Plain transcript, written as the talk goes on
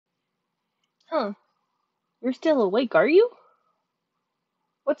Huh. You're still awake, are you?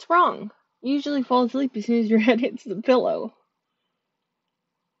 What's wrong? You usually fall asleep as soon as your head hits the pillow.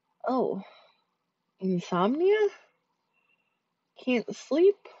 Oh, insomnia? Can't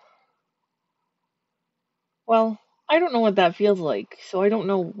sleep? Well, I don't know what that feels like, so I don't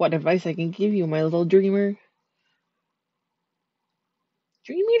know what advice I can give you, my little dreamer.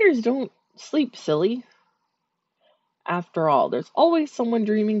 Dream eaters don't sleep, silly. After all, there's always someone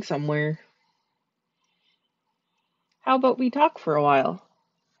dreaming somewhere. How about we talk for a while?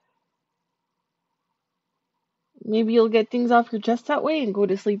 Maybe you'll get things off your chest that way and go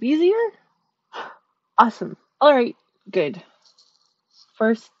to sleep easier? Awesome. Alright, good.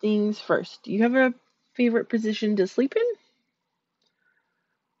 First things first. Do you have a favorite position to sleep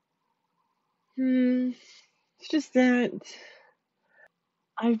in? It's just that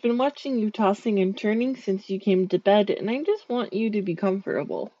I've been watching you tossing and turning since you came to bed, and I just want you to be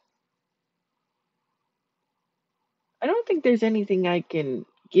comfortable. I don't think there's anything I can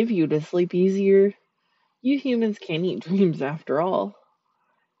give you to sleep easier. You humans can't eat dreams after all.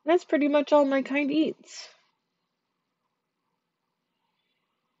 That's pretty much all my kind eats.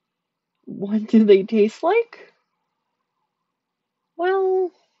 What do they taste like?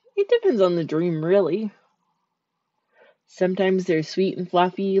 Well, it depends on the dream, really. Sometimes they're sweet and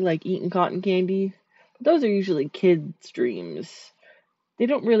fluffy, like eating cotton candy, but those are usually kids' dreams. They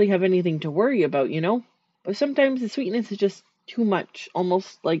don't really have anything to worry about. But sometimes the sweetness is just too much,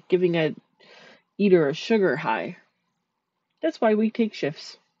 almost like giving a eater a sugar high. That's why we take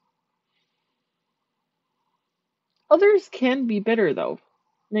shifts. Others can be bitter, though.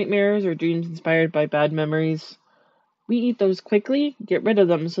 Nightmares or dreams inspired by bad memories. We eat those quickly, get rid of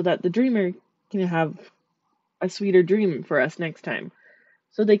them so that the dreamer can have a sweeter dream for us next time,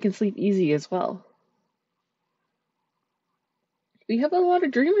 so they can sleep easy as well. We have a lot of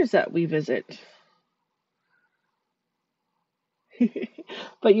dreamers that we visit.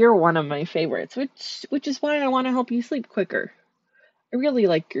 But you're one of my favorites, which is why I want to help you sleep quicker. I really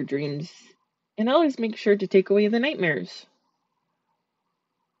like your dreams, and I always make sure to take away the nightmares.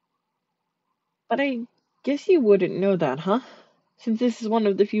 But I guess you wouldn't know that, huh? Since this is one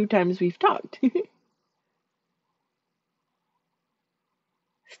of the few times we've talked.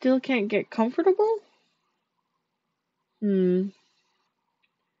 Still can't get comfortable?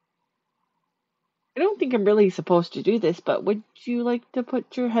 I don't think I'm really supposed to do this, but would you like to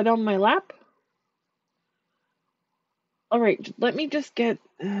put your head on my lap? Alright, let me just get.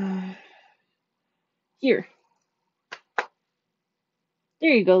 Here. There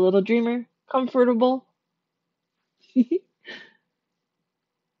you go, little dreamer. Comfortable. Can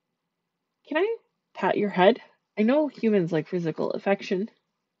I pat your head? I know humans like physical affection.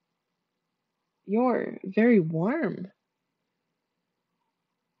 You're very warm.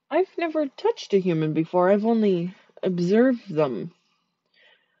 I've never touched a human before. I've only observed them.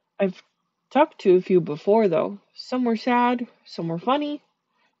 I've talked to a few before, though. Some were sad, some were funny,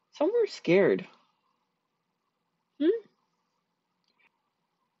 some were scared. Hmm?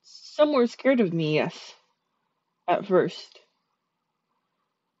 Some were scared of me, yes, at first.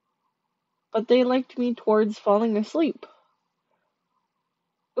 But they liked me towards falling asleep.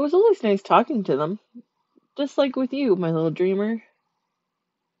 It was always nice talking to them, just like with you, my little dreamer.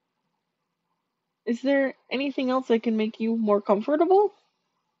 Is there anything else I can make you more comfortable?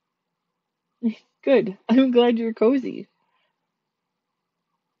 Good. I'm glad you're cozy.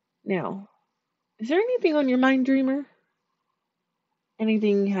 Now, is there anything on your mind, dreamer?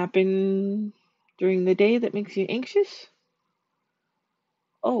 Anything happen during the day that makes you anxious?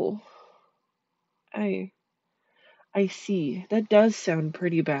 Oh, I I see. That does sound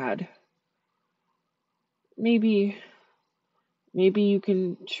pretty bad. Maybe maybe you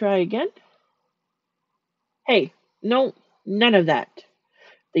can try again? Hey, no, none of that.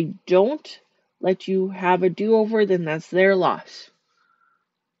 They don't let you have a do-over, then that's their loss.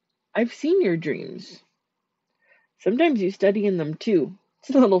 I've seen your dreams. Sometimes you study in them too. It's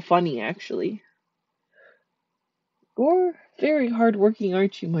a little funny, actually. You're very hardworking,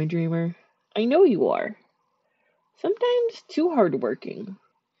 aren't you, my dreamer? I know you are. Sometimes too hardworking.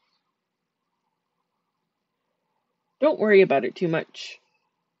 Don't worry about it too much.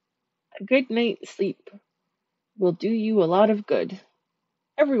 A good night's sleep will do you a lot of good.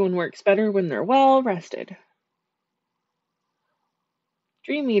 Everyone works better when they're well rested.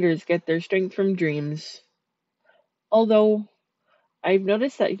 Dream eaters get their strength from dreams. Although, I've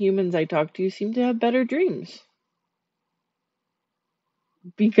noticed that humans I talk to seem to have better dreams.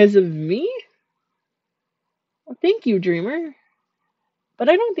 Because of me? Well, thank you, dreamer. But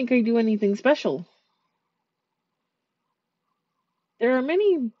I don't think I do anything special. There are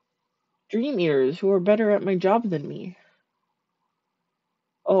many dream eaters who are better at my job than me.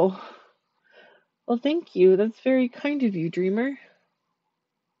 Oh, well, thank you. That's very kind of you, dreamer.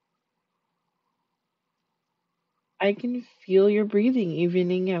 I can feel your breathing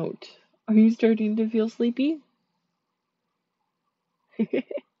evening out. Are you starting to feel sleepy?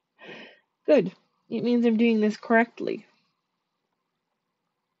 Good. It means I'm doing this correctly.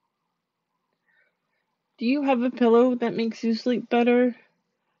 Do you have a pillow that makes you sleep better?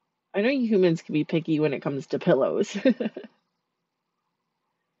 I know you humans can be picky when it comes to pillows.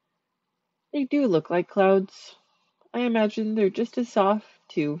 They do look like clouds. I imagine they're just as soft,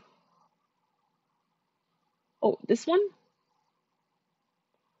 too. Oh, this one?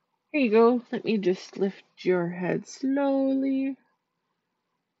 Here you go. Let me just lift your head slowly.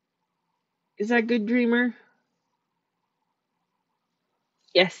 Is that good, dreamer?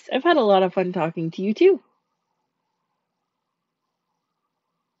 Yes, I've had a lot of fun talking to you, too.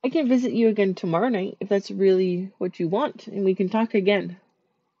 I can visit you again tomorrow night if that's really what you want, and we can talk again.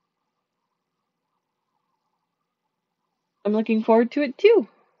 I'm looking forward to it, too.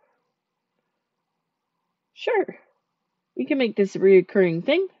 Sure, we can make this a reoccurring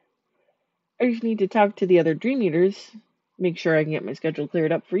thing. I just need to talk to the other Dream Eaters, make sure I can get my schedule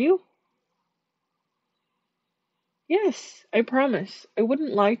cleared up for you. Yes, I promise. I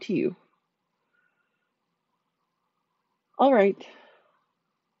wouldn't lie to you. All right.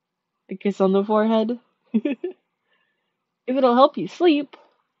 A kiss on the forehead. If it'll help you sleep.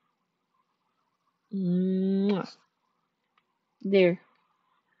 Mwah. There.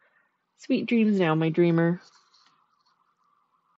 Sweet dreams now, my dreamer.